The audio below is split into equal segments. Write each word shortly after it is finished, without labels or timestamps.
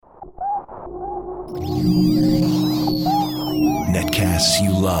Netcasts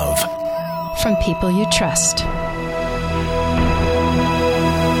you love. From people you trust.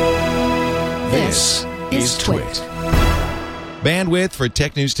 This is Twit. Bandwidth for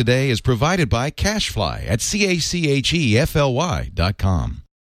Tech News Today is provided by CacheFly at CACHEFLY.com.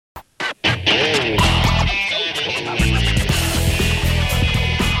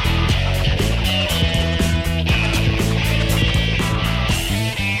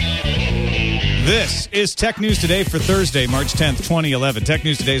 This is Tech News Today for Thursday, March 10th, 2011. Tech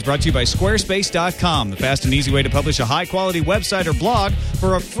News Today is brought to you by Squarespace.com, the fast and easy way to publish a high-quality website or blog.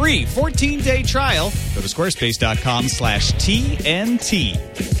 For a free 14-day trial, go to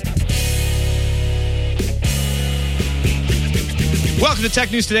squarespace.com/TNT. Welcome to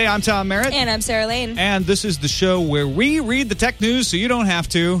Tech News Today. I'm Tom Merritt. And I'm Sarah Lane. And this is the show where we read the tech news so you don't have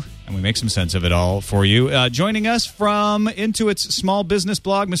to. And we make some sense of it all for you. Joining us from Intuit's small business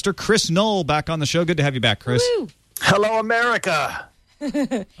blog, Mr. Chris Knoll, back on the show. Good to have you back, Chris. Woo. Hello, America.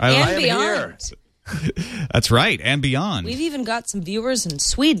 And I beyond. That's right, and beyond. We've even got some viewers in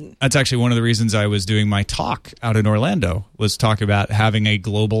Sweden. That's actually one of the reasons I was doing my talk out in Orlando, was talk about having a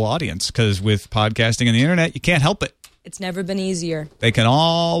global audience, because with podcasting and the internet, you can't help it. It's never been easier. They can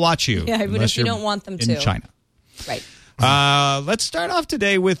all watch you. Yeah, even if you don't want them to. In China. Right. Let's start off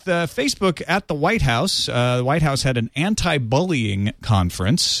today with Facebook at the White House. The White House had an anti-bullying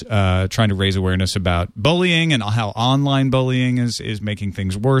conference trying to raise awareness about bullying and how online bullying is making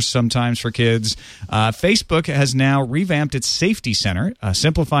things worse sometimes for kids. Facebook has now revamped its safety center,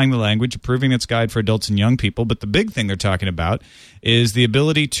 simplifying the language, improving its guide for adults and young people. But the big thing they're talking about is the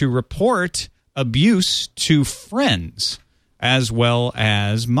ability to report abuse to friends as well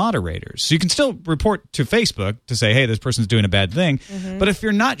as moderators. So you can still report to Facebook to say, hey, this person's doing a bad thing. Mm-hmm. But if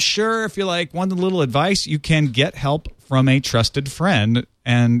you're not sure, if you want a little advice, you can get help from a trusted friend,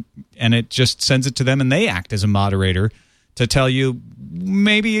 and it just sends it to them, and they act as a moderator to tell you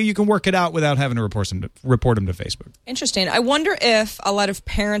maybe you can work it out without having to report them to Facebook. Interesting. I wonder if a lot of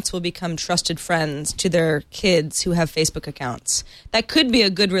parents will become trusted friends to their kids who have Facebook accounts. That could be a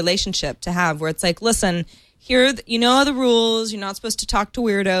good relationship to have, where it's like, listen, here, you know the rules. You're not supposed to talk to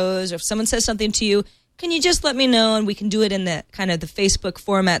weirdos. If someone says something to you, can you just let me know, and we can do it in the kind of the Facebook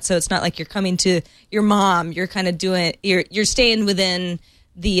format, so it's not like you're coming to your mom. You're kind of doing you're staying within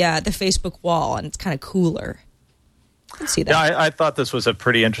the Facebook wall, and it's kind of cooler. I can see that. Yeah, I thought this was a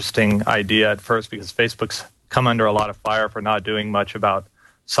pretty interesting idea at first, because Facebook's come under a lot of fire for not doing much about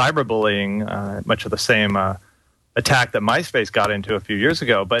cyberbullying, much of the same attack that MySpace got into a few years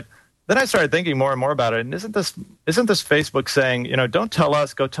ago. But then I started thinking more and more about it, and isn't this Facebook saying, don't tell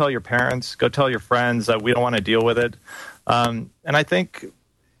us, go tell your parents, go tell your friends, we don't want to deal with it. And I think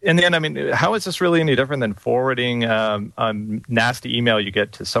in the end, how is this really any different than forwarding a nasty email you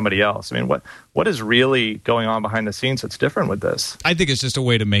get to somebody else? What is really going on behind the scenes that's different with this? I think it's just a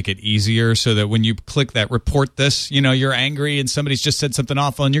way to make it easier, so that when you click that report this, you're angry and somebody's just said something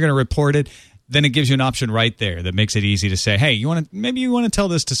awful and you're going to report it. Then it gives you an option right there that makes it easy to say, hey, maybe you want to tell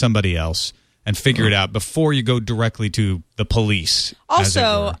this to somebody else and figure it out before you go directly to the police.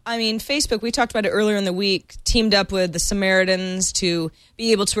 Also, Facebook, we talked about it earlier in the week, teamed up with the Samaritans to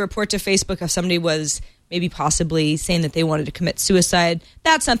be able to report to Facebook if somebody was maybe possibly saying that they wanted to commit suicide.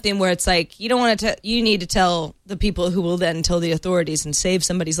 That's something where it's like, you don't want to. You need to tell the people who will then tell the authorities and save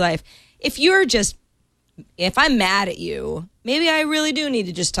somebody's life. If I'm mad at you, maybe I really do need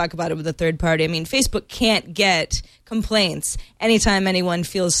to just talk about it with a third party. Facebook can't get complaints anytime anyone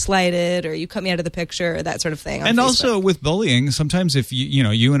feels slighted or you cut me out of the picture or that sort of thing. And Facebook. Also with bullying, sometimes if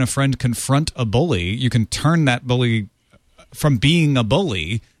you and a friend confront a bully, you can turn that bully from being a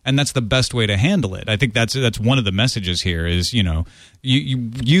bully, and that's the best way to handle it. I think that's one of the messages here is, you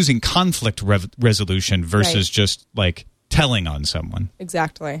using conflict resolution versus just like telling on someone.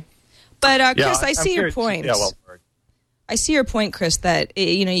 Exactly. But Chris, I see your point. Yeah, well, I see your point, Chris, that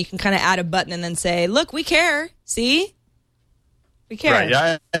you can kind of add a button and then say, "Look, we care. See, we care." Right.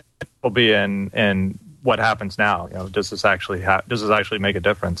 Yeah, it will be in what happens now. Does this actually make a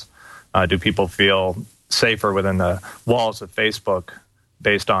difference? Do people feel safer within the walls of Facebook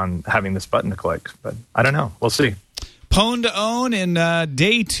based on having this button to click? But I don't know. We'll see. Pwn to own in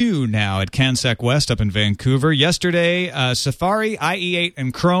day 2 now at CanSec West up in Vancouver. Yesterday, Safari, IE8,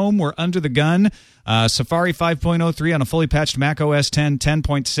 and Chrome were under the gun. Safari 5.03 on a fully patched Mac OS 10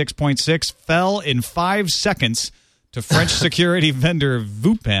 10.6.6 fell in 5 seconds to French security vendor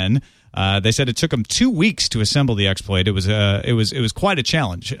Vupen. They said it took them 2 weeks to assemble the exploit. It was quite a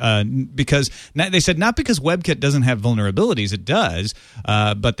challenge because they said not because WebKit doesn't have vulnerabilities, it does,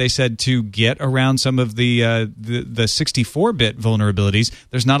 but they said to get around some of the 64-bit vulnerabilities,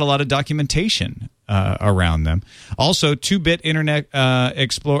 there's not a lot of documentation. around them. Also, 32-bit Internet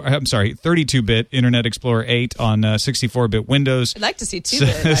Explorer 8 on 64-bit Windows. I'd like to see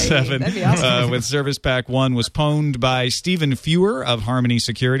 2-bit. 7 that'd be awesome. with Service Pack 1 was pwned by Stephen Fewer of Harmony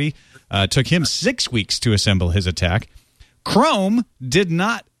Security. Took him 6 weeks to assemble his attack. Chrome did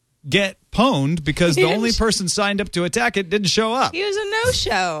not get pwned because the only person signed up to attack it didn't show up. He was a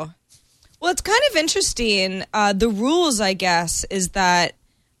no-show. Well, it's kind of interesting. The rules, I guess, is that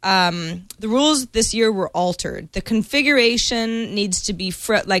the rules this year were altered. The configuration needs to be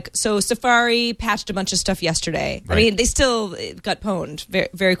so Safari patched a bunch of stuff yesterday. Right. I mean, they still got pwned very,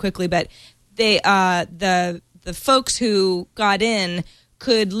 very quickly, but they the folks who got in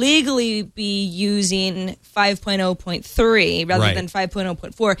could legally be using 5.0.3 rather than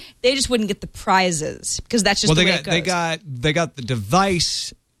 5.0.4. They just wouldn't get the prizes because that's just the way it goes. They got the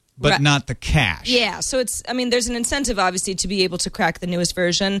device, but not the cache. Yeah, so there's an incentive, obviously, to be able to crack the newest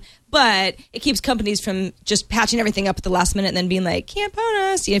version, but it keeps companies from just patching everything up at the last minute and then being like, can't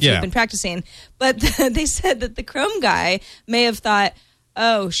pwn us, if you've been practicing. But they said that the Chrome guy may have thought,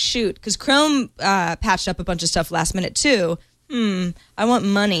 oh, shoot, because Chrome patched up a bunch of stuff last minute, too. I want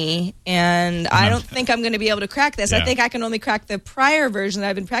money, and I don't think I'm going to be able to crack this. I think I can only crack the prior version that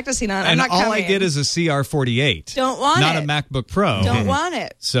I've been practicing on. And all I get is a CR48. Don't want not it. Not a MacBook Pro. Don't want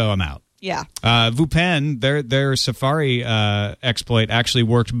it. So I'm out. Yeah. Vupen, their Safari exploit actually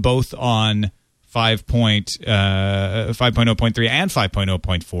worked both on 5.0.3 and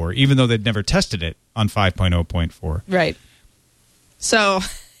 5.0.4, even though they'd never tested it on 5.0.4. Right. So,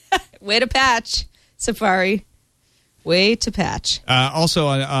 way to patch, Safari. Way to patch.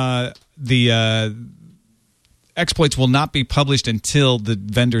 Also, the exploits will not be published until the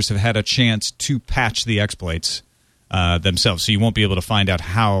vendors have had a chance to patch the exploits themselves. So you won't be able to find out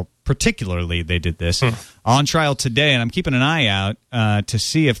how particularly they did this. On trial today, and I'm keeping an eye out to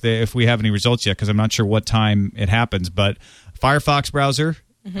see if we have any results yet, because I'm not sure what time it happens. But Firefox browser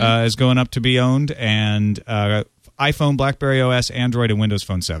is going up to be owned, and iPhone, BlackBerry OS, Android, and Windows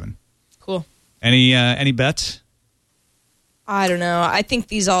Phone 7. Cool. Any bets? I don't know. I think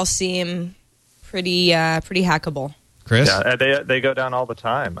these all seem pretty hackable. Chris? Yeah, they go down all the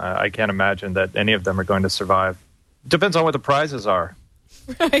time. I can't imagine that any of them are going to survive. Depends on what the prizes are.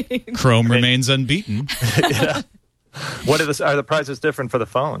 Right. Chrome remains unbeaten. Yeah. Are the prizes different for the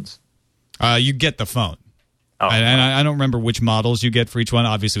phones? You get the phone. Oh, and I don't remember which models you get for each one.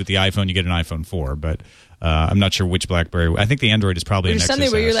 Obviously, with the iPhone, you get an iPhone 4, but I'm not sure which BlackBerry. I think the Android is probably There's an something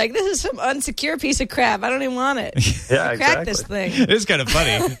XS. where you're like, this is some unsecure piece of crap. I don't even want it. Yeah, Crack this thing. It is kind of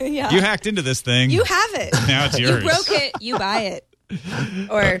funny. Yeah. You hacked into this thing. You have it. Now it's yours. You broke it. You buy it.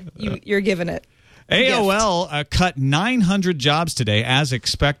 Or you're given it. AOL cut 900 jobs today, as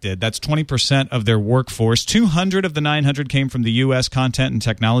expected. That's 20% of their workforce. 200 of the 900 came from the U.S. content and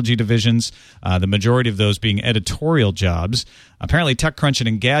technology divisions, the majority of those being editorial jobs. Apparently, TechCrunch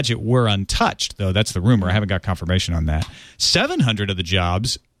and Engadget were untouched, though. That's the rumor. I haven't got confirmation on that. 700 of the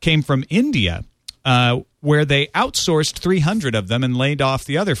jobs came from India, where they outsourced 300 of them and laid off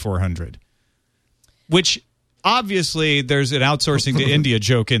the other 400, which... Obviously, there's an outsourcing to India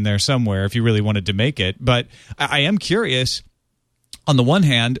joke in there somewhere if you really wanted to make it. But I am curious, on the one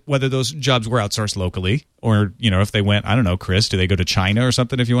hand, whether those jobs were outsourced locally or, if they went, I don't know, Chris, do they go to China or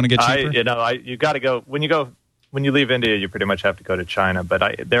something if you want to get cheaper? You got to go. When you leave India, you pretty much have to go to China.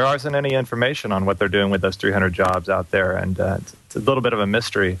 But there isn't any information on what they're doing with those 300 jobs out there. And it's a little bit of a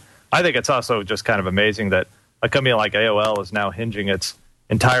mystery. I think it's also just kind of amazing that a company like AOL is now hinging its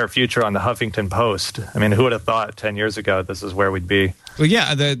entire future on the Huffington Post. I mean, who would have thought 10 years ago this is where we'd be? Well,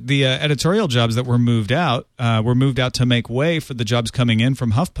 yeah, the editorial jobs that were moved out to make way for the jobs coming in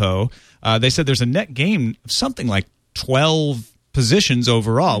from HuffPo. They said there's a net gain of something like 12 positions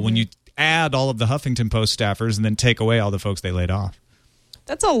overall when you add all of the Huffington Post staffers and then take away all the folks they laid off.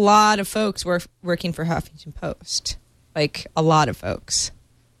 That's a lot of folks working for Huffington Post. Like, a lot of folks.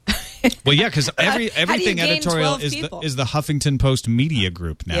 Well, yeah, because everything editorial is the Huffington Post media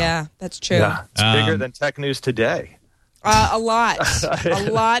group now. Yeah, that's true. Yeah, it's bigger than Tech News Today. A lot. A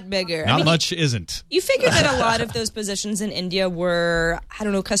lot bigger. Not much isn't. You figure that a lot of those positions in India were,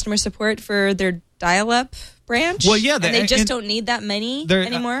 customer support for their dial-up branch? Well, yeah. And they just don't need that many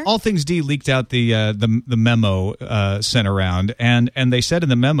anymore? All Things D leaked out the memo sent around, and they said in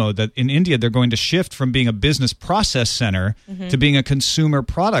the memo that in India they're going to shift from being a business process center to being a consumer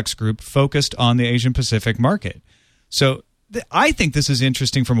products group focused on the Asian Pacific market. So I think this is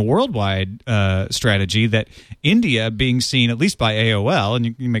interesting from a worldwide strategy that India being seen, at least by AOL, and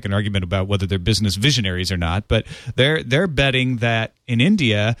you can make an argument about whether they're business visionaries or not, but they're betting that in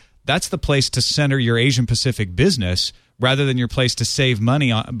India that's the place to center your Asian Pacific business rather than your place to save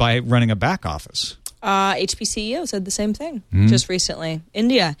money by running a back office. HP CEO said the same thing just recently.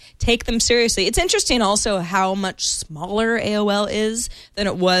 India, take them seriously. It's interesting also how much smaller AOL is than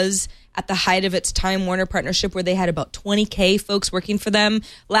it was at the height of its Time Warner partnership, where they had about 20K folks working for them.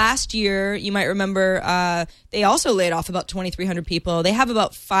 Last year, you might remember, they also laid off about 2,300 people. They have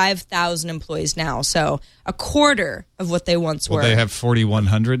about 5,000 employees now, so a quarter of what they once were. They have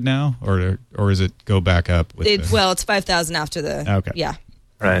 4,100 now, or is it go back up? Well, it's 5,000 after the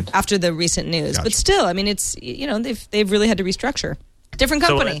after the recent news. Gotcha. But still, I mean, it's they've really had to restructure. Different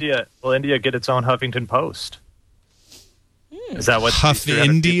company. So will India get its own Huffington Post? Is that what Huff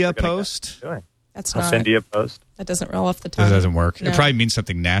India Post? Doing? That's Huff not India Post. That doesn't roll off the tongue. That doesn't work. No. It probably means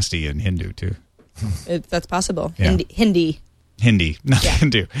something nasty in Hindu too. That's possible. Yeah. Hindi. Not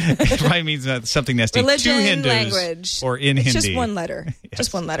Hindu. It probably means something nasty Religion, to Hindus language, or in it's Hindi. Just one letter. Yes.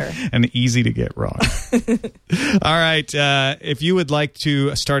 Just one letter. And easy to get wrong. All right. If you would like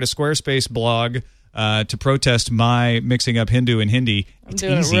to start a Squarespace blog to protest my mixing up Hindu and Hindi, it's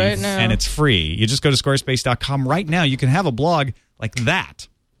doing it easy right now. and it's free. You just go to squarespace.com right now. You can have a blog like that.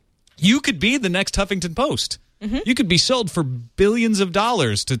 You could be the next Huffington Post. You could be sold for billions of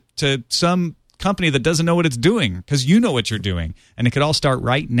dollars to some company that doesn't know what it's doing, because you know what you're doing, and it could all start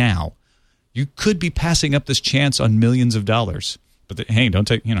right now. You could be passing up this chance on millions of dollars. But hey, don't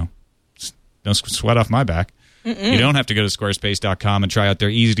sweat off my back. You don't have to go to squarespace.com and try out their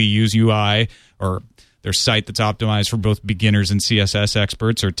easy-to-use UI or their site that's optimized for both beginners and CSS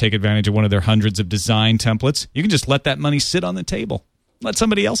experts, or take advantage of one of their hundreds of design templates. You can just let that money sit on the table. Let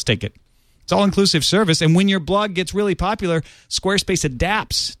somebody else take it. It's all-inclusive service, and when your blog gets really popular, Squarespace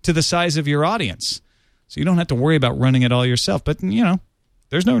adapts to the size of your audience. So you don't have to worry about running it all yourself. But,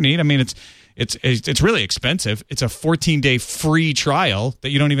 there's no need. I mean, it's really expensive. It's a 14-day free trial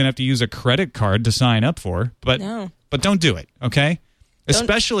that you don't even have to use a credit card to sign up for. But don't do it, okay?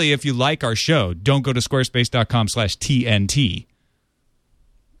 Especially if you like our show. Don't go to squarespace.com/TNT.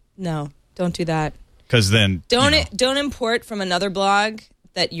 No, don't do that. Because then don't import from another blog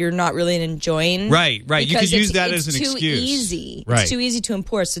that you're not really enjoying. Right. You could use that as an excuse. excuse. It's too easy. Right. It's too easy to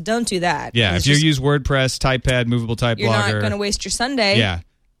import, so don't do that. Yeah, if you use WordPress, TypePad, Movable Type you're Blogger. not going to waste your Sunday. Yeah.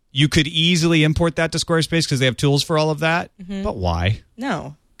 You could easily import that to Squarespace because they have tools for all of that. But why?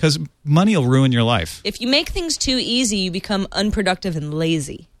 No. Because money will ruin your life. If you make things too easy, you become unproductive and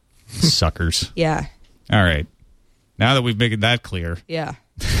lazy. Suckers. Yeah. All right. Now that we've made that clear, Yeah.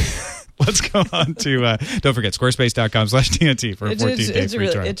 let's go on to, don't forget, squarespace.com/TNT for a 14-day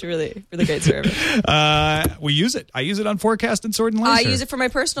free trial. It's really, really great service. We use it. I use it on Forecast and Sword and Laser. I use it for my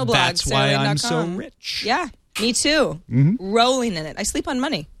personal blog. That's why I'm so Sarah.com. rich. Yeah, me too. Rolling in it. I sleep on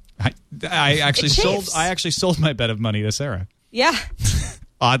money. I actually chafes. sold my bed of money to Sarah. Yeah.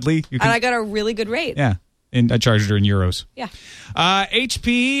 Oddly, And I got a really good rate. Yeah. And I charged her in euros. Yeah.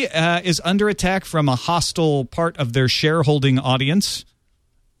 HP is under attack from a hostile part of their shareholding audience.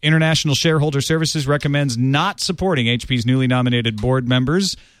 International Shareholder Services recommends not supporting HP's newly nominated board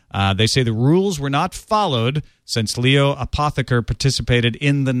members. They say the rules were not followed since Leo Apotheker participated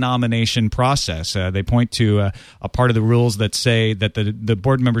in the nomination process. They point to a part of the rules that say that the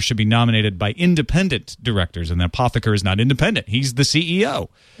board members should be nominated by independent directors, and Apotheker is not independent. He's the CEO.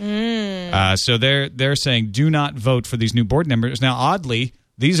 So they're saying do not vote for these new board members. Now, oddly,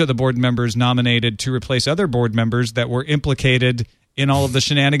 these are the board members nominated to replace other board members that were implicated in all of the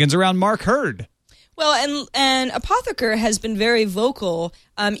shenanigans around Mark Hurd. Well, and Apotheker has been very vocal,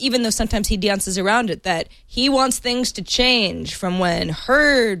 even though sometimes he dances around it, that he wants things to change from when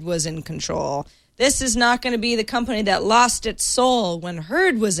Hurd was in control. This is not going to be the company that lost its soul when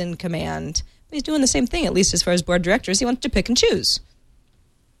Hurd was in command. But he's doing the same thing, at least as far as board directors. He wants to pick and choose.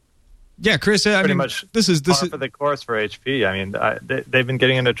 Yeah, Chris, Pretty much this is par for the course for HP. I mean, they've been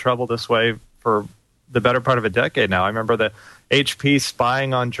getting into trouble this way for the better part of a decade now. I remember the HP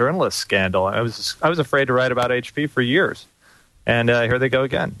spying on journalists scandal. I was afraid to write about HP for years, and here they go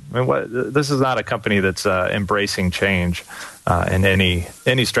again. I mean, this is not a company that's embracing change in any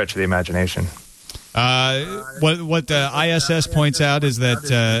stretch of the imagination. What ISS points out is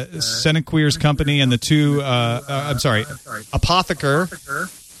that Senequier's company and the two, Apotheker.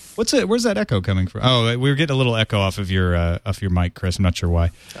 Where's that echo coming from? Oh, we were getting a little echo off of your mic, Chris. I'm not sure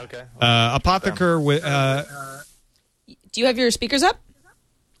why. Okay. Apotheker Do you have your speakers up?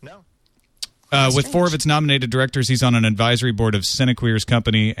 No. With four of its nominated directors, he's on an advisory board of Senequier's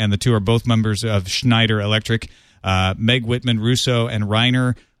company, and the two are both members of Schneider Electric. Meg Whitman Russo and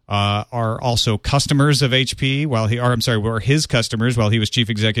Reiner are also customers of HP were his customers while he was chief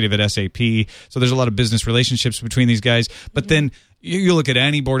executive at SAP. So there's a lot of business relationships between these guys. But then you look at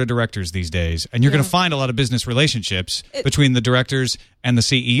any board of directors these days, and you're going to find a lot of business relationships between the directors and the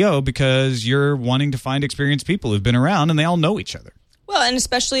CEO because you're wanting to find experienced people who've been around and they all know each other. Well, and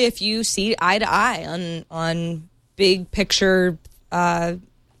especially if you see eye to eye on big picture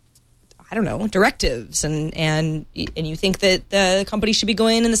directives and you think that the company should be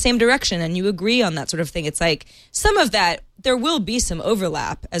going in the same direction and you agree on that sort of thing. It's like some of that, there will be some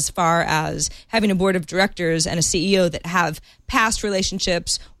overlap as far as having a board of directors and a CEO that have past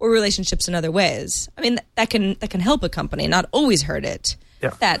relationships or relationships in other ways. I mean, that can help a company, not always hurt it.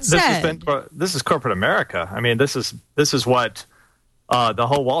 Yeah. That said, this is corporate America. I mean, this is what the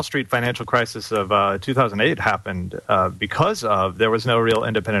whole Wall Street financial crisis of 2008 happened because there was no real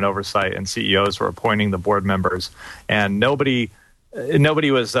independent oversight, and CEOs were appointing the board members, and nobody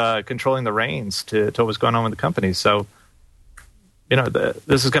was controlling the reins to what was going on with the company. So,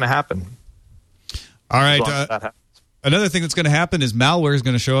 this is going to happen. All right. Another thing that's going to happen is malware is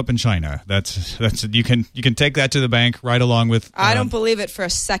going to show up in China. That's you can take that to the bank right along with. I don't believe it for a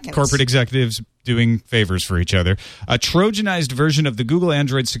second. Corporate executives doing favors for each other. A Trojanized version of the Google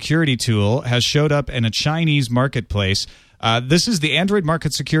Android security tool has showed up in a Chinese marketplace. This is the Android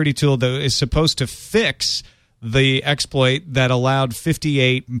market security tool that is supposed to fix the exploit that allowed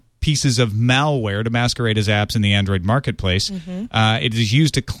 58 pieces of malware to masquerade as apps in the Android marketplace. It is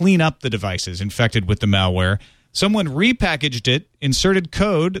used to clean up the devices infected with the malware. Someone repackaged it, inserted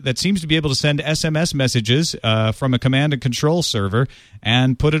code that seems to be able to send SMS messages from a command and control server,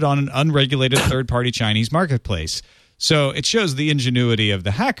 and put it on an unregulated third-party Chinese marketplace. So it shows the ingenuity of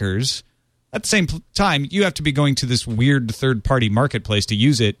the hackers. At the same time, you have to be going to this weird third-party marketplace to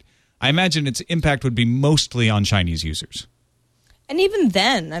use it. I imagine its impact would be mostly on Chinese users. And even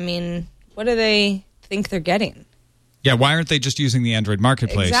then, I mean, what do they think they're getting? Yeah, why aren't they just using the Android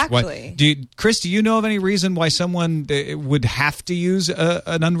marketplace? Exactly. Chris, do you know of any reason why someone would have to use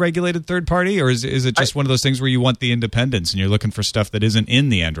an unregulated third party, or is it just one of those things where you want the independence and you're looking for stuff that isn't in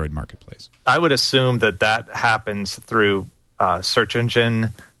the Android marketplace? I would assume that happens through search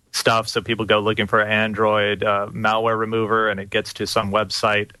engine stuff. So people go looking for Android malware remover, and it gets to some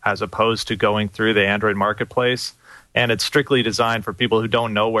website as opposed to going through the Android marketplace. And it's strictly designed for people who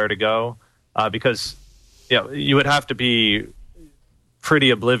don't know where to go because you would have to be pretty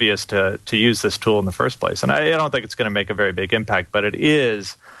oblivious to use this tool in the first place. And I don't think it's going to make a very big impact, but it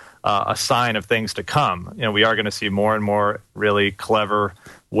is a sign of things to come. We are going to see more and more really clever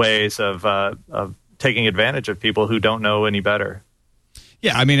ways of taking advantage of people who don't know any better.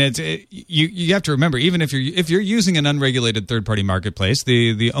 Yeah, I mean, you have to remember, even if you're using an unregulated third-party marketplace,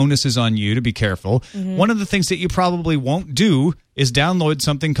 the onus is on you to be careful. One of the things that you probably won't do is download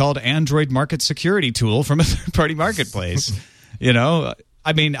something called Android Market Security Tool from a third-party marketplace.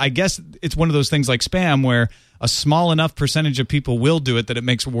 I mean, I guess it's one of those things like spam where a small enough percentage of people will do it that it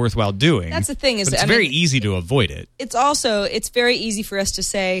makes it worthwhile doing. That's the thing. It's very easy to avoid it. It's very easy for us to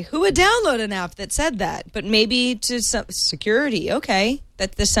say, who would download an app that said that? But maybe to some security, okay,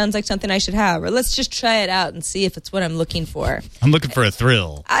 that this sounds like something I should have. Or let's just try it out and see if it's what I'm looking for. I'm looking for a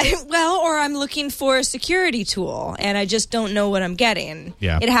thrill. Or I'm looking for a security tool, and I just don't know what I'm getting.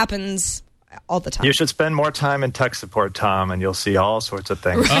 Yeah. It happens all the time. You should spend more time in tech support, Tom, and you'll see all sorts of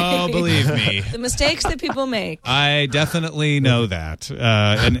things. Right. Oh, believe me. The mistakes that people make. I definitely know that.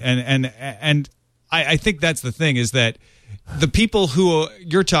 And I think that's the thing is that the people who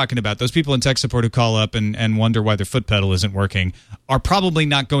you're talking about, those people in tech support who call up and wonder why their foot pedal isn't working, are probably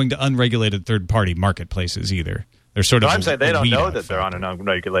not going to unregulated third-party marketplaces either. They're sort of. I'm saying they don't know that they're on an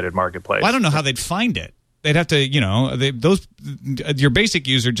unregulated marketplace. Well, I don't know how they'd find it. They'd have to, your basic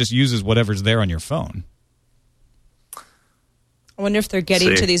user just uses whatever's there on your phone. I wonder if they're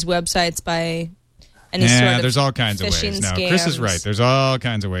getting to these websites by any sort of there's all kinds of ways. Scams. No, Chris is right. There's all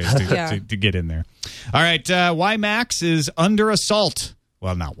kinds of ways to get in there. All right, WiMAX is under assault.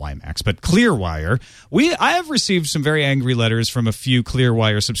 Well, not WiMAX, but Clearwire. I have received some very angry letters from a few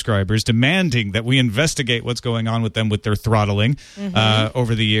Clearwire subscribers demanding that we investigate what's going on with them with their throttling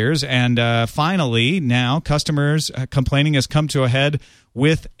over the years. And finally, now, customers complaining has come to a head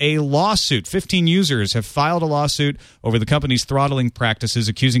with a lawsuit. 15 users have filed a lawsuit over the company's throttling practices,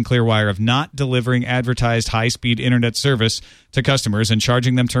 accusing Clearwire of not delivering advertised high-speed internet service to customers and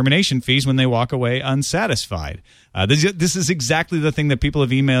charging them termination fees when they walk away unsatisfied. This is exactly the thing that people have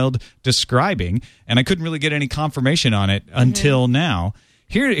emailed describing, and I couldn't really get any confirmation on it until now.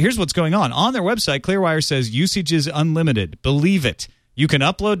 Here's what's going on. On their website, Clearwire says usage is unlimited. Believe it. You can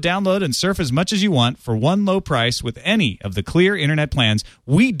upload, download, and surf as much as you want for one low price with any of the Clear internet plans.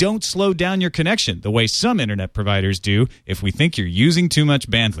 We don't slow down your connection the way some internet providers do if we think you're using too much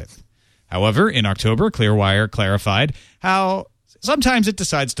bandwidth. However, in October, Clearwire clarified how sometimes it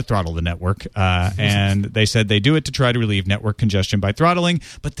decides to throttle the network, and they said they do it to try to relieve network congestion by throttling,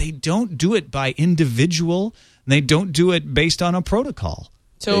 but they don't do it by individual, and they don't do it based on a protocol.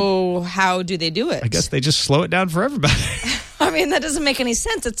 So how do they do it? I guess they just slow it down for everybody. I mean, that doesn't make any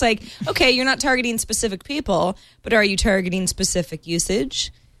sense. It's like, okay, you're not targeting specific people, but are you targeting specific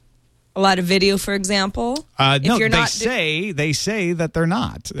usage? A lot of video, for example? No, they say that they're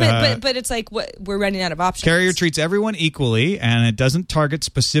not. But it's like we're running out of options. Carrier treats everyone equally, and it doesn't target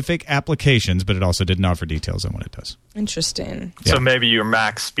specific applications, but it also didn't offer details on what it does. Interesting. So maybe your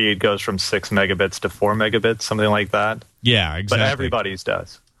max speed goes from 6 megabits to 4 megabits, something like that? Yeah, exactly. But everybody's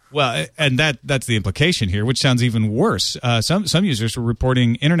does. Well, and that's the implication here, which sounds even worse. Some users were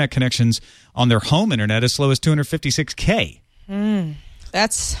reporting internet connections on their home internet as slow as 256K.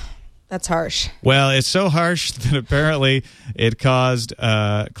 That's harsh. Well, it's so harsh that apparently it caused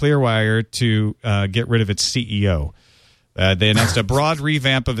Clearwire to get rid of its CEO. They announced a broad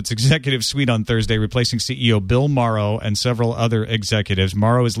revamp of its executive suite on Thursday, replacing CEO Bill Morrow and several other executives.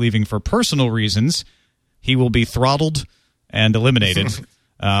 Morrow is leaving for personal reasons. He will be throttled and eliminated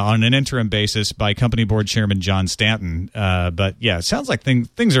on an interim basis by company board chairman John Stanton. But yeah, it sounds like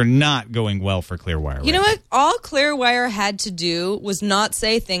things are not going well for Clearwire. You know what? All Clearwire had to do was not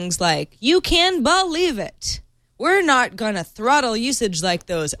say things like, you can believe it. We're not going to throttle usage like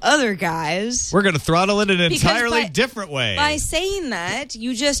those other guys. We're going to throttle it in an entirely different way. By saying that,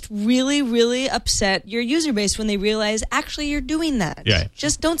 you just really, really upset your user base when they realize, actually, you're doing that. Yeah.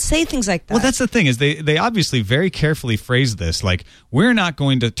 Just don't say things like that. Well, that's the thing, is they obviously very carefully phrase this like, we're not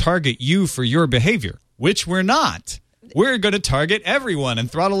going to target you for your behavior, which we're not. We're going to target everyone and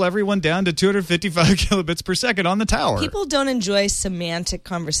throttle everyone down to 255 kilobits per second on the tower. People don't enjoy semantic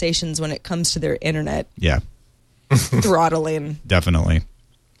conversations when it comes to their internet. Yeah. Throttling. Definitely.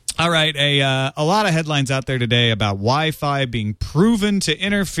 All right, a lot of headlines out there today about Wi-Fi being proven to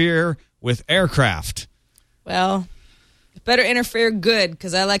interfere with aircraft. Well, it better interfere good,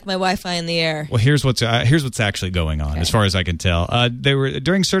 because I like my Wi-Fi in the air. Well, here's what's actually going on, as far as I can tell. They were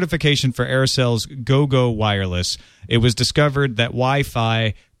during certification for Aircell's GoGo Wireless. It was discovered that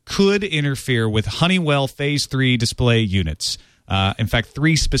Wi-Fi could interfere with Honeywell Phase 3 display units. In fact,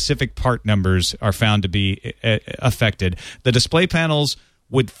 3 specific part numbers are found to be affected. The display panels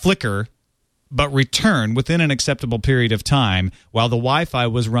would flicker but return within an acceptable period of time while the Wi-Fi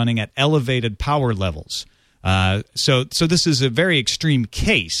was running at elevated power levels. So this is a very extreme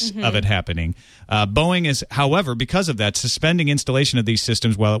case of it happening. Boeing is, however, because of that, suspending installation of these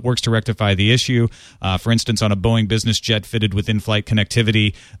systems while it works to rectify the issue. For instance, on a Boeing business jet fitted with in-flight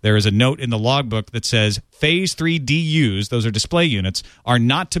connectivity, there is a note in the logbook that says Phase 3 DUs, those are display units, are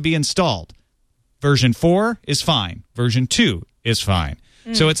not to be installed. Version 4 is fine. Version 2 is fine.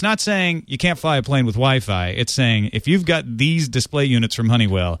 So it's not saying you can't fly a plane with Wi-Fi. It's saying if you've got these display units from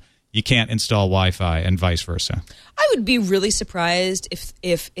Honeywell, you can't install Wi-Fi, and vice versa. I would be really surprised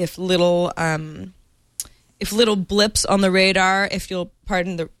if little blips on the radar, if you'll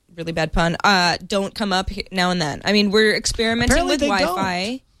pardon the really bad pun, don't come up now and then. I mean, we're experimenting Apparently with Wi-Fi.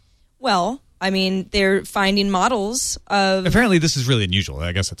 Don't. Well, I mean, they're finding models of... Apparently this is really unusual.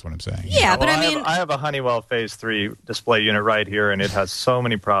 I guess that's what I'm saying. Yeah, but well, I mean... I have a Honeywell Phase 3 display unit right here, and it has so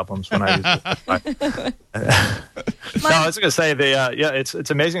many problems when I use it. No, I was going to say, it's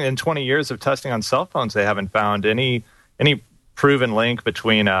amazing. In 20 years of testing on cell phones, they haven't found any proven link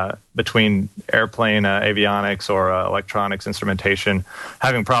between airplane avionics or electronics instrumentation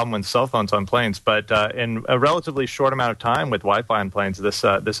having problem with cell phones on planes. But in a relatively short amount of time with Wi-Fi on planes, this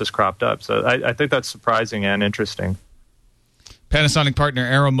has cropped up. So I think that's surprising and interesting. Panasonic partner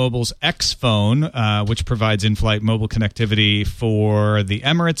Aeromobile's X Phone, which provides in-flight mobile connectivity for the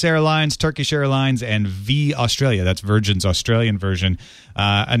Emirates Airlines, Turkish Airlines, and V Australia, that's Virgin's Australian version,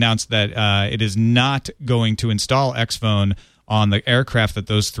 announced that it is not going to install X Phone on the aircraft that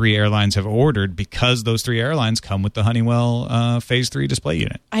those 3 airlines have ordered because those 3 airlines come with the Honeywell Phase 3 display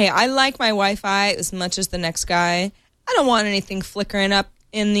unit. Hey, I like my Wi-Fi as much as the next guy. I don't want anything flickering up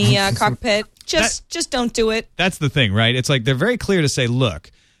in the cockpit. Just don't do it. That's the thing, right? It's like they're very clear to say,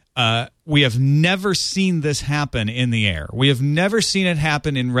 look, we have never seen this happen in the air. We have never seen it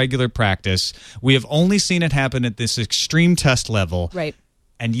happen in regular practice. We have only seen it happen at this extreme test level. Right.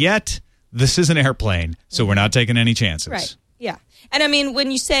 And yet, this is an airplane, so we're not taking any chances. Right. Yeah. And I mean,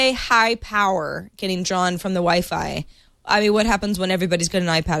 when you say high power getting drawn from the Wi-Fi, I mean, what happens when everybody's got an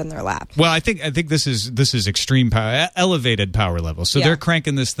iPad in their lap? Well, I think this is extreme power, elevated power level. So they're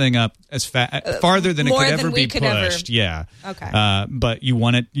cranking this thing up as farther than it could ever be pushed. Yeah. Okay. But you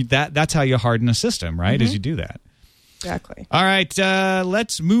want it. That's how you harden a system, right? As you do that. Exactly. All right.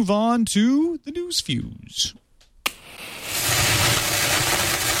 Let's move on to the news fuse.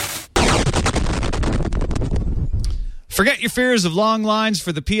 Forget your fears of long lines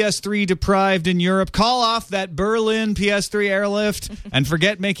for the PS3 deprived in Europe. Call off that Berlin PS3 airlift and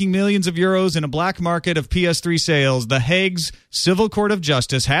forget making millions of euros in a black market of PS3 sales. The Hague's Civil Court of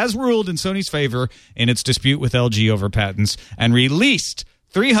Justice has ruled in Sony's favor in its dispute with LG over patents and released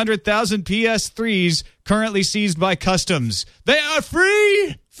 300,000 PS3s currently seized by customs. They are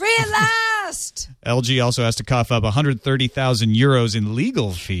free! Free at last! LG also has to cough up 130,000 euros in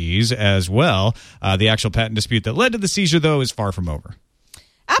legal fees as well. The actual patent dispute that led to the seizure, though, is far from over.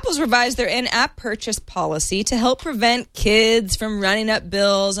 Apple's revised their in-app purchase policy to help prevent kids from running up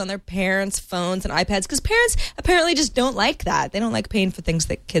bills on their parents' phones and iPads, because parents apparently just don't like that. They don't like paying for things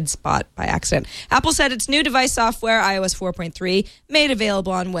that kids bought by accident. Apple said its new device software, iOS 4.3, made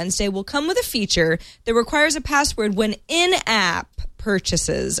available on Wednesday, will come with a feature that requires a password when in-app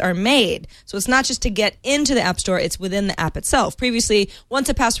purchases are made. So it's not just to get into the App Store, it's within the app itself. Previously, once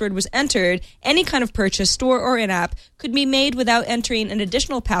a password was entered, any kind of purchase, store or in-app, could be made without entering an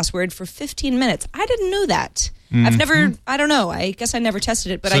additional password for 15 minutes. I didn't know that. I've never, I don't know, I guess I never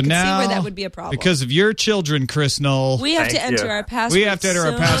tested it, but so I can see now, where that would be a problem. Because of your children, Chris Knoll. We have to enter our password. We have to enter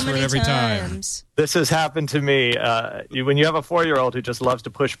our password every time. This has happened to me. When you have a 4-year-old who just loves to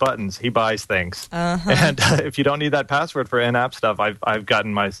push buttons, he buys things. And if you don't need that password for in-app stuff, I've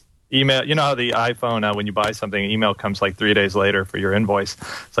gotten my email. You know how the iPhone, when you buy something, email comes like 3 days later for your invoice.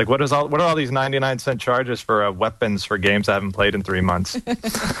 It's like, what are all these 99-cent charges for weapons for games I haven't played in 3 months?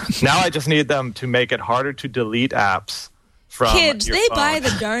 Now I just need them to make it harder to delete apps from kids. Your they phone. buy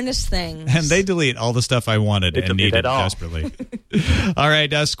the darndest things, and they delete all the stuff I wanted and needed all. desperately. All right,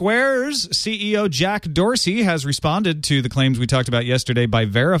 Square's CEO Jack Dorsey has responded to the claims we talked about yesterday by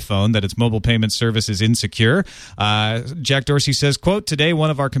Verifone that its mobile payment service is insecure. Jack Dorsey says, quote, "Today one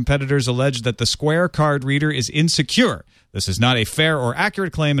of our competitors alleged that the Square card reader is insecure. This is not a fair or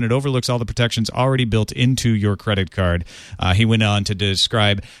accurate claim, and it overlooks all the protections already built into your credit card." He went on to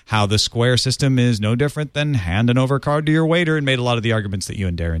describe how the Square system is no different than handing over a card to your waiter, and made a lot of the arguments that you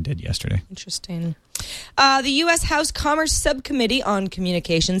and Darren did yesterday. Interesting. The U.S. House Commerce Subcommittee on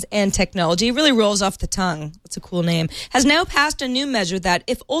Communications and Technology, really rolls off the tongue, that's a cool name, has now passed a new measure that,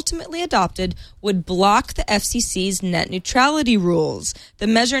 if ultimately adopted, would block the FCC's net neutrality rules. The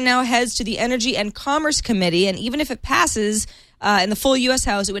measure now heads to the Energy and Commerce Committee, and even if it passes in the full U.S.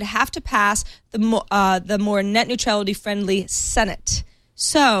 House, it would have to pass the more net neutrality-friendly Senate.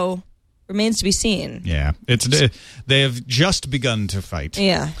 So, remains to be seen. Yeah, they have just begun to fight.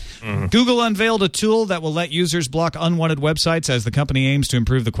 Yeah. Google unveiled a tool that will let users block unwanted websites as the company aims to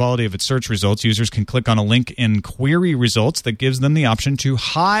improve the quality of its search results. Users can click on a link in query results that gives them the option to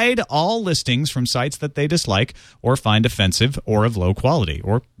hide all listings from sites that they dislike or find offensive or of low quality,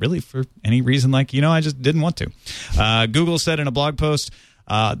 or really for any reason like, I just didn't want to. Google said in a blog post,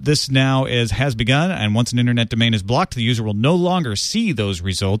 this now has begun, and once an internet domain is blocked, the user will no longer see those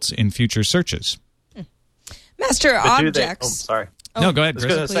results in future searches. Master Objects. Sorry. No, go ahead, I was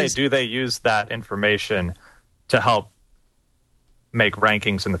Chris. going to say, do they use that information to help make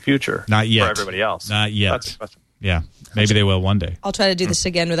rankings in the future? Not yet. For everybody else? Not yet. That's the question. Yeah, maybe they will one day. I'll try to do this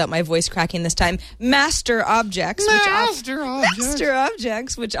again without my voice cracking this time. Master Objects,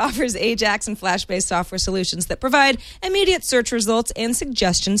 which offers Ajax and Flash-based software solutions that provide immediate search results and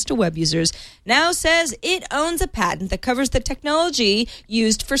suggestions to web users, now says it owns a patent that covers the technology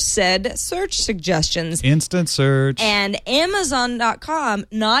used for said search suggestions. Instant search. And Amazon.com,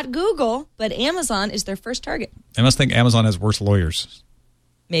 not Google, but Amazon is their first target. I must think Amazon has worse lawyers.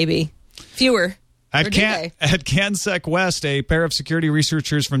 Maybe. Fewer. At CanSec West, a pair of security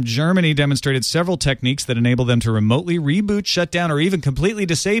researchers from Germany demonstrated several techniques that enable them to remotely reboot, shut down, or even completely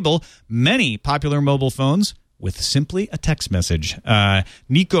disable many popular mobile phones with simply a text message.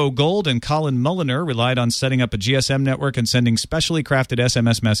 Nico Gold and Colin Mulliner relied on setting up a GSM network and sending specially crafted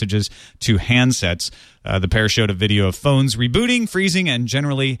SMS messages to handsets. The pair showed a video of phones rebooting, freezing, and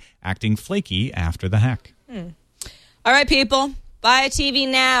generally acting flaky after the hack. All right, people, buy a TV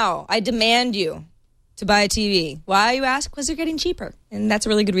now. I demand you to buy a TV. Why, you ask? Because they're getting cheaper. And that's a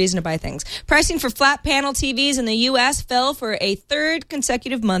really good reason to buy things. Pricing for flat panel TVs in the U.S. fell for a third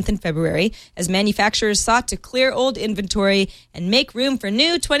consecutive month in February as manufacturers sought to clear old inventory and make room for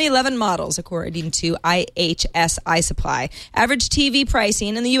new 2011 models, according to IHS iSupply. Average TV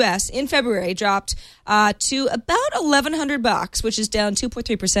pricing in the U.S. in February dropped to about $1,100, which is down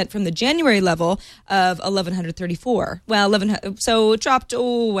 2.3% from the January level of $1,134. Well, so it dropped,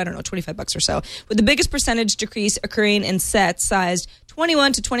 $25 or so, with the biggest percentage decrease occurring in sets sized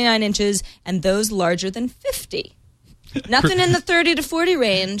 21 to 29 inches, and those larger than 50. Nothing in the 30 to 40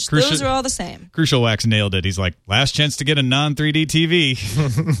 range. Those are all the same. Crucial Wax nailed it. He's like, last chance to get a non-3D TV.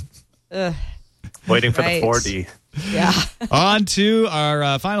 Waiting for the 4D. Yeah. On to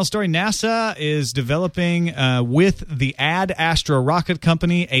our final story. NASA is developing with the Ad Astra rocket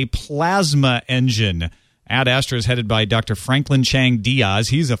company a plasma engine. Ad Astra is headed by Dr. Franklin Chang Diaz.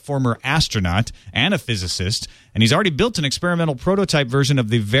 He's a former astronaut and a physicist, and he's already built an experimental prototype version of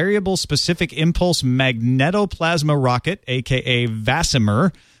the Variable Specific Impulse Magnetoplasma rocket, a.k.a.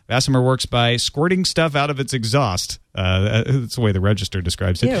 VASIMR. VASIMR works by squirting stuff out of its exhaust. That's the way the register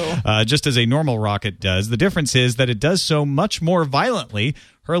describes it. Just as a normal rocket does. The difference is that it does so much more violently,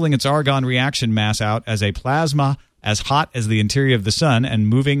 hurling its argon reaction mass out as a plasma as hot as the interior of the sun and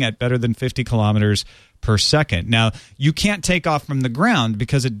moving at better than 50 kilometers per second. Now, you can't take off from the ground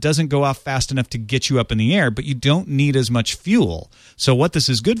because it doesn't go off fast enough to get you up in the air, but you don't need as much fuel. So what this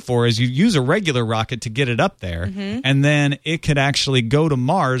is good for is you use a regular rocket to get it up there, and then it could actually go to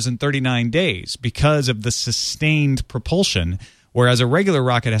Mars in 39 days because of the sustained propulsion, whereas a regular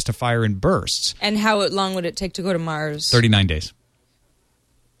rocket has to fire in bursts. And how long would it take to go to Mars? 39 days.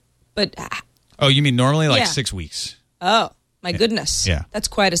 But... Oh, you mean normally? Like 6 weeks. Oh, my goodness. Yeah. That's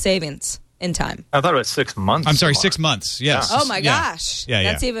quite a savings in time. I thought it was 6 months. I'm sorry, 6 months. Yes. Oh, my gosh. Yeah.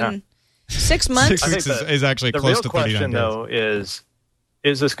 That's even 6 months? 6 weeks is actually close to 39 days. The real question, though,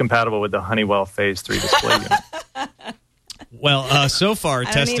 is this compatible with the Honeywell Phase 3 display unit? Well, so far,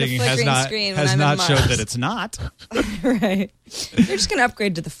 testing has not showed that it's not. Right. They're just going to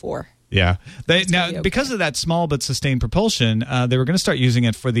upgrade to the 4. Yeah. Because of that small but sustained propulsion, they were going to start using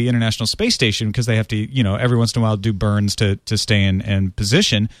it for the International Space Station because they have to, every once in a while do burns to stay in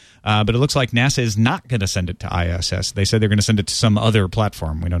position. But it looks like NASA is not going to send it to ISS. They said they're going to send it to some other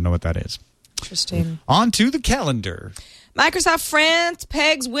platform. We don't know what that is. Interesting. On to the calendar. Microsoft France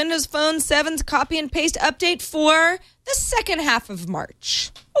pegs Windows Phone 7's copy and paste update for the second half of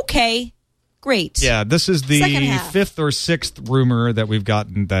March. Okay. Great. Yeah, this is the 5th or 6th rumor that we've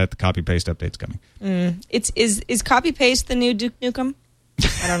gotten that the copy-paste update's coming. Is copy-paste the new Duke Nukem?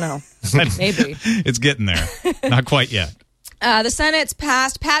 I don't know. Maybe. It's getting there. Not quite yet. The Senate's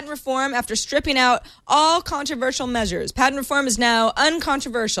passed patent reform after stripping out all controversial measures. Patent reform is now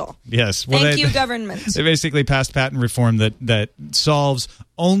uncontroversial. Yes. Well, Thank you, government. They basically passed patent reform that solves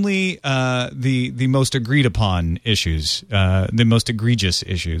only the most agreed upon issues, the most egregious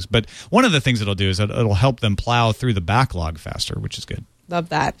issues. But one of the things it'll do is it'll help them plow through the backlog faster, which is good. Love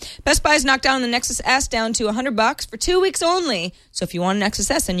that. Best Buy's knocked down the Nexus S down to $100 for 2 weeks only. So if you want a Nexus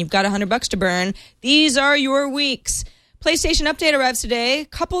S and you've got $100 to burn, these are your weeks. PlayStation update arrives today.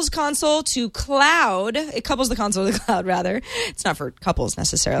 Couples console to cloud. It couples the console to the cloud, rather. It's not for couples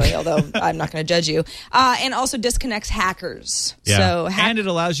necessarily, although I'm not going to judge you. And also disconnects hackers. Yeah. So and it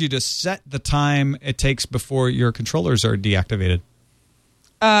allows you to set the time it takes before your controllers are deactivated.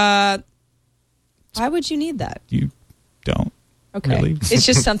 Why would you need that? You don't. Okay. Really? It's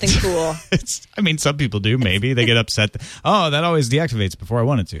just something cool. Some people do, maybe. They get upset. Oh, that always deactivates before I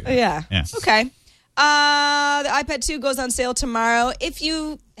want it to. Yeah. Okay. The iPad 2 goes on sale tomorrow. If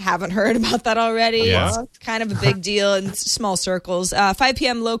you haven't heard about that already, it's kind of a big deal in small circles. 5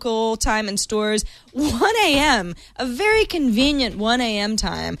 p.m. local time in stores. 1 a.m. A very convenient 1 a.m.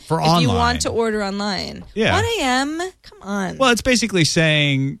 time for if online. You want to order online. Yeah. 1 a.m. Come on. Well, it's basically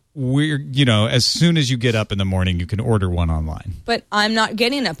saying as soon as you get up in the morning, you can order one online. But I'm not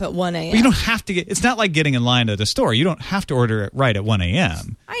getting up at 1 a.m. Well, you don't have to it's not like getting in line at a store. You don't have to order it right at 1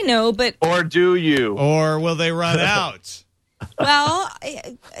 a.m. I know, but... Or do you? Or will they run out? Well,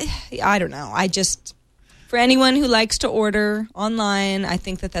 I don't know. For anyone who likes to order online, I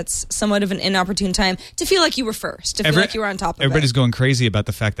think that's somewhat of an inopportune time to feel like you were first, to feel like you were on top of Everybody's going crazy about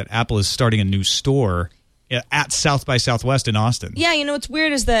the fact that Apple is starting a new store at South by Southwest in Austin. Yeah, what's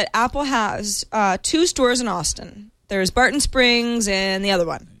weird is that Apple has 2 stores in Austin. There's Barton Springs and the other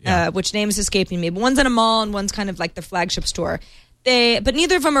one, which name is escaping me. But one's in a mall and one's kind of like the flagship store. But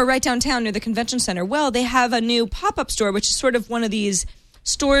neither of them are right downtown near the convention center. Well, they have a new pop-up store, which is sort of one of these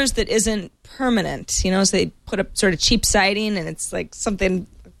stores that isn't permanent. So they put up sort of cheap siding, and it's like something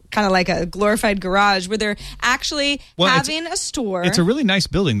kind of like a glorified garage where they're actually having a store. It's a really nice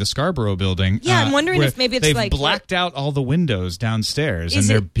building, the Scarborough building. Yeah, I'm wondering if maybe it's they've like blacked out all the windows downstairs and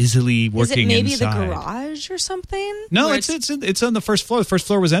they're busily working inside. Is it maybe the garage or something? No, it's on the first floor. The first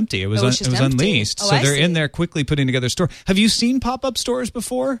floor was empty. It was unleased. Oh, so they're in there quickly putting together a store. Have you seen pop-up stores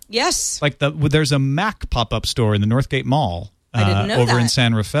before? Yes. Like there's a Mac pop-up store in the Northgate Mall. I didn't know over that. in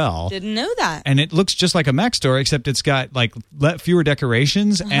San Rafael. Didn't know that. And it looks just like a Mac store, except it's got like fewer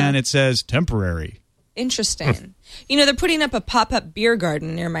decorations and it says temporary. Interesting. They're putting up a pop-up beer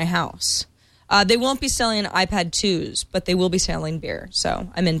garden near my house. They won't be selling iPad 2s, but they will be selling beer. So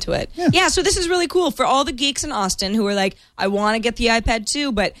I'm into it. Yeah, so this is really cool for all the geeks in Austin who are like, I want to get the iPad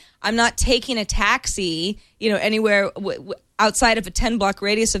 2, but I'm not taking a taxi, anywhere outside of a 10-block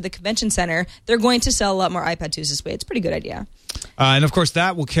radius of the convention center. They're going to sell a lot more iPad 2s this way. It's a pretty good idea. And, of course,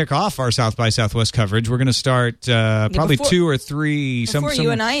 that will kick off our South by Southwest coverage. We're going to start probably 2 or 3. Before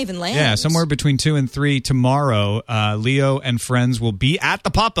you and I even land. Yeah, somewhere between 2 and 3 tomorrow. Leo and friends will be at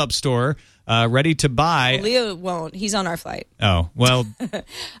the pop-up store ready to buy. Well, Leo won't. He's on our flight. Oh, well,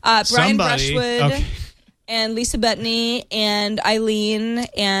 Brian Brushwood. Okay. And Lisa Bettany and Eileen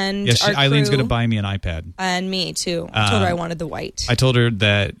and our Eileen's crew. going to buy me an iPad. And me, too. I told her I wanted the white. I told her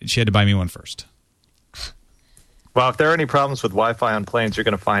that she had to buy me one first. Well, if there are any problems with Wi-Fi on planes, you're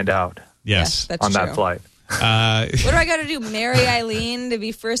going to find out. Yes, that's on true. That flight. What do I got to do? Marry Eileen to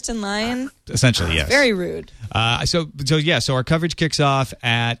be first in line? Essentially, yes. Very rude. So our coverage kicks off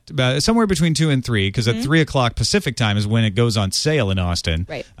at somewhere between 2 and 3, because at 3 o'clock Pacific time is when it goes on sale in Austin.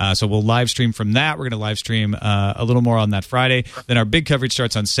 Right. So we'll live stream from that. We're going to live stream a little more on that Friday. Then our big coverage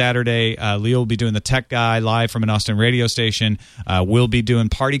starts on Saturday. Leo will be doing the Tech Guy live from an Austin radio station. We'll be doing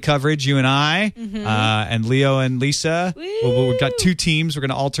party coverage, you and I, and Leo and Lisa. We've got 2 teams. We're going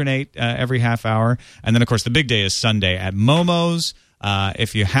to alternate every half hour. And then, of course, the big day is Sunday at Momo's.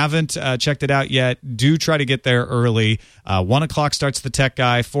 If you haven't checked it out yet, do try to get there early. 1 o'clock starts the Tech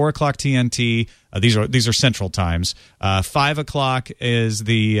Guy. 4 o'clock TNT. These are Central times. 5 o'clock is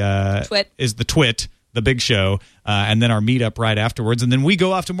the Twit, the big show, and then our meetup right afterwards, and then we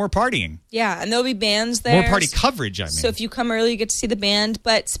go off to more partying. Yeah, and there'll be bands there. More party coverage, I mean. So if you come early, you get to see the band,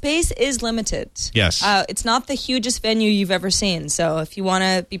 but space is limited. Yes. It's not the hugest venue you've ever seen, so if you want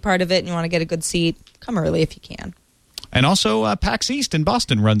to be part of it and you want to get a good seat, come early if you can. And also, PAX East in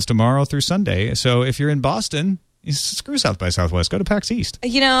Boston runs tomorrow through Sunday. So if you're in Boston, screw South by Southwest. Go to PAX East.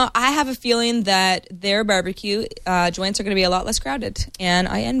 I have a feeling that their barbecue joints are going to be a lot less crowded, and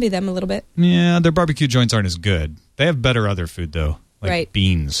I envy them a little bit. Yeah, their barbecue joints aren't as good. They have better other food, though, like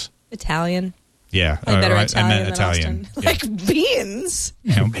beans. Italian. Yeah. Better I Italian meant than Italian. Austin. Like beans.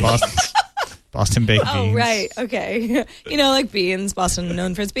 Boston baked beans. Oh, right. Okay. Like beans. Boston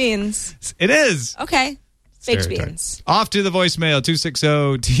known for its beans. It is. Okay. Baked beans. Off to the voicemail.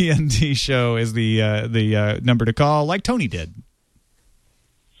 260-TNT show is the number to call, like Tony did.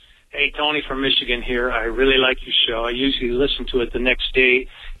 Hey, Tony from Michigan here. I really like your show. I usually listen to it the next day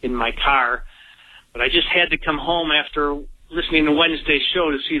in my car, but I just had to come home after listening to Wednesday's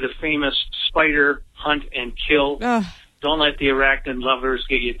show to see the famous Spider Hunt and Kill. Don't let the arachnid lovers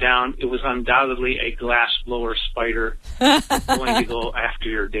get you down. It was undoubtedly a glass-blower spider going to go after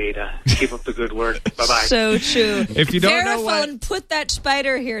your data. Keep up the good work. Bye-bye. So true. If you don't know what... put that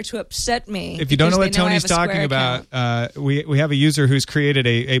spider here to upset me. If you don't know what Tony's talking about, we have a user who's created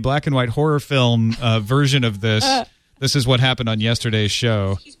a black and white horror film version of this. This is what happened on yesterday's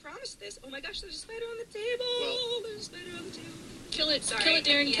show. He's promised this. Oh, my gosh, there's a spider on the table. There's a spider on the table. Kill it. Sorry, kill it,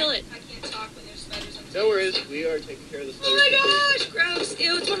 Darren. Kill it. I can't talk when there's spiders on the table. No worries. We are taking care of the spiders. Oh, my gosh. Gross.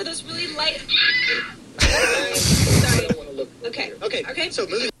 Ew, it's one of those really light... Sorry. I don't want to look. Okay. So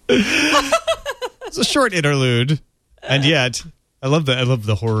moving. It's a short interlude, and yet I love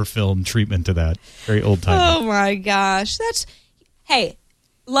the horror film treatment to that. Very old time. Oh my gosh, hey,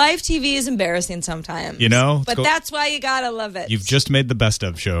 live TV is embarrassing sometimes, but that's why you gotta love it. You've just made the best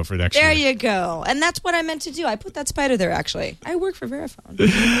of show for next year. There you go, and that's what I meant to do. I put that spider there. Actually, I work for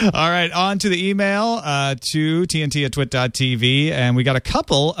Verifone. All right, on to the email to tnt@twit.tv, and we got a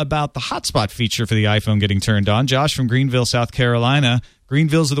couple about the hotspot feature for the iPhone getting turned on. Josh from Greenville, South Carolina.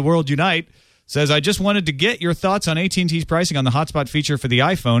 Greenvilles of the world unite. Says, I just wanted to get your thoughts on AT&T's pricing on the hotspot feature for the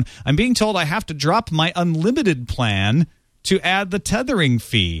iPhone. I'm being told I have to drop my unlimited plan to add the tethering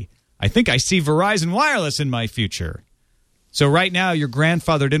fee. I think I see Verizon Wireless in my future. So right now, you're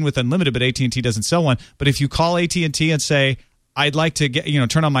grandfathered in with unlimited, but AT&T doesn't sell one. But if you call AT&T and say, I'd like to get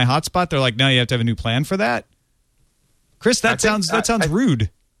turn on my hotspot, they're like, no, you have to have a new plan for that. Chris, that sounds rude.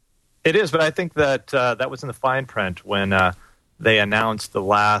 It is, but I think that that was in the fine print when they announced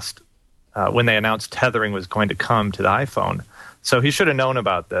when they announced tethering was going to come to the iPhone. So he should have known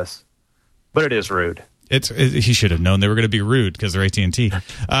about this, but it is rude. He should have known they were going to be rude because they're AT&T.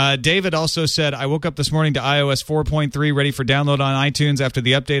 David also said, I woke up this morning to iOS 4.3 ready for download on iTunes. After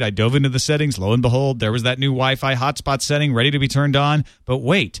the update, I dove into the settings. Lo and behold, there was that new Wi-Fi hotspot setting ready to be turned on. But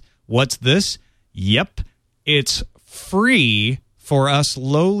wait, what's this? Yep, it's free for us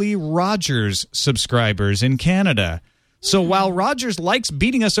lowly Rogers subscribers in Canada. So while Rogers likes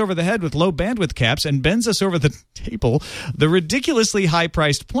beating us over the head with low bandwidth caps and bends us over the table, the ridiculously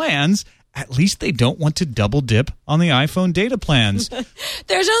high-priced plans, at least they don't want to double dip on the iPhone data plans.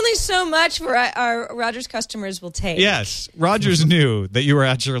 There's only so much our Rogers customers will take. Yes, Rogers knew that you were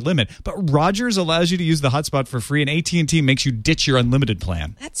at your limit, but Rogers allows you to use the hotspot for free, and AT&T makes you ditch your unlimited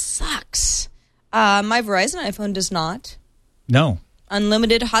plan. That sucks. My Verizon iPhone does not. No.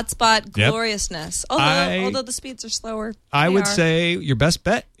 Unlimited hotspot gloriousness. Yep. Although the speeds are slower. I would say your best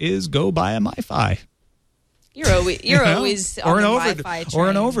bet is go buy a MiFi. You're always on the Wi-Fi train. Or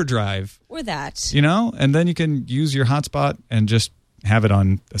an overdrive. Or that. And then you can use your hotspot and just have it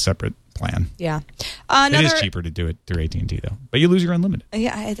on a separate plan. Yeah. It is cheaper to do it through AT&T, though. But you lose your unlimited.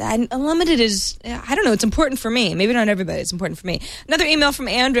 Yeah, unlimited is, I don't know, it's important for me. Maybe not everybody, it's important for me. Another email from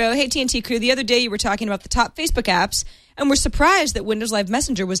Andrew. Hey, TNT crew, the other day you were talking about the top Facebook apps, and we're surprised that Windows Live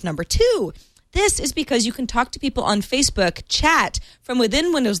Messenger was number 2. This is because you can talk to people on Facebook chat from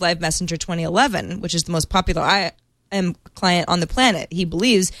within Windows Live Messenger 2011, which is the most popular IM client on the planet, he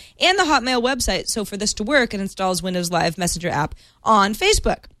believes, and the Hotmail website. So for this to work, it installs Windows Live Messenger app on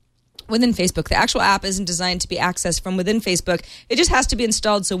Facebook. Within Facebook, the actual app isn't designed to be accessed from within Facebook. It just has to be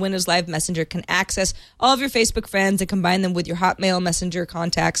installed so Windows Live Messenger can access all of your Facebook friends and combine them with your Hotmail Messenger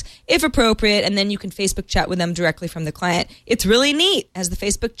contacts if appropriate, and then you can Facebook chat with them directly from the client. It's really neat, as the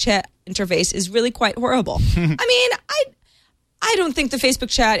Facebook chat interface is really quite horrible. I don't think the Facebook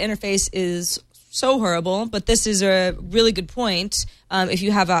chat interface is so horrible, but this is a really good point if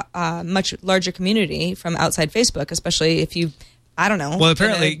you have a much larger community from outside Facebook, especially if you... I don't know. Well,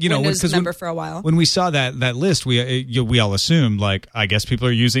 apparently, Windows member for a while. When we saw that list, we all assumed, I guess people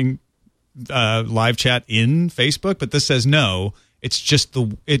are using live chat in Facebook, but this says no. It just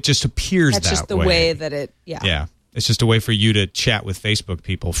appears That's that way. just the way that it. Yeah. Yeah. It's just a way for you to chat with Facebook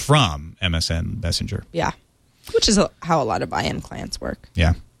people from MSN Messenger. Yeah. Which is how a lot of IM clients work.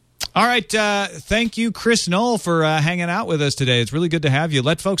 Yeah. All right. Thank you, Chris Knoll, for hanging out with us today. It's really good to have you.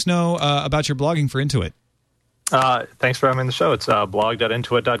 Let folks know about your blogging for Intuit. Thanks for having me on the show. It's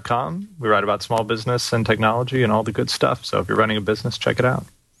blog.intuit.com. We write about small business and technology and all the good stuff. So if you're running a business, check it out.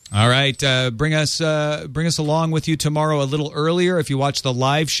 All right. Bring us along with you tomorrow a little earlier. If you watch the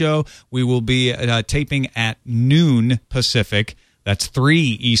live show, we will be taping at noon Pacific. That's 3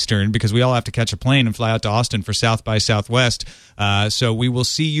 Eastern, because we all have to catch a plane and fly out to Austin for South by Southwest. So we will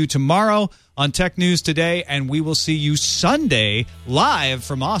see you tomorrow on Tech News Today, and we will see you Sunday live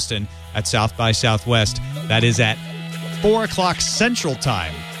from Austin at South by Southwest. That is at 4 o'clock Central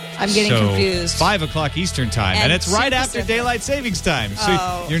Time. I'm getting confused. 5 o'clock Eastern Time. And it's right after Daylight Savings Time.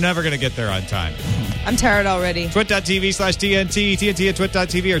 So you're never going to get there on time. I'm tired already. Twit.tv/TNT, TNT at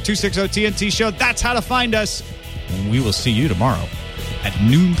twit.tv, or 260 TNT Show. That's how to find us. We will see you tomorrow at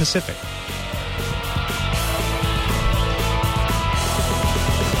noon Pacific.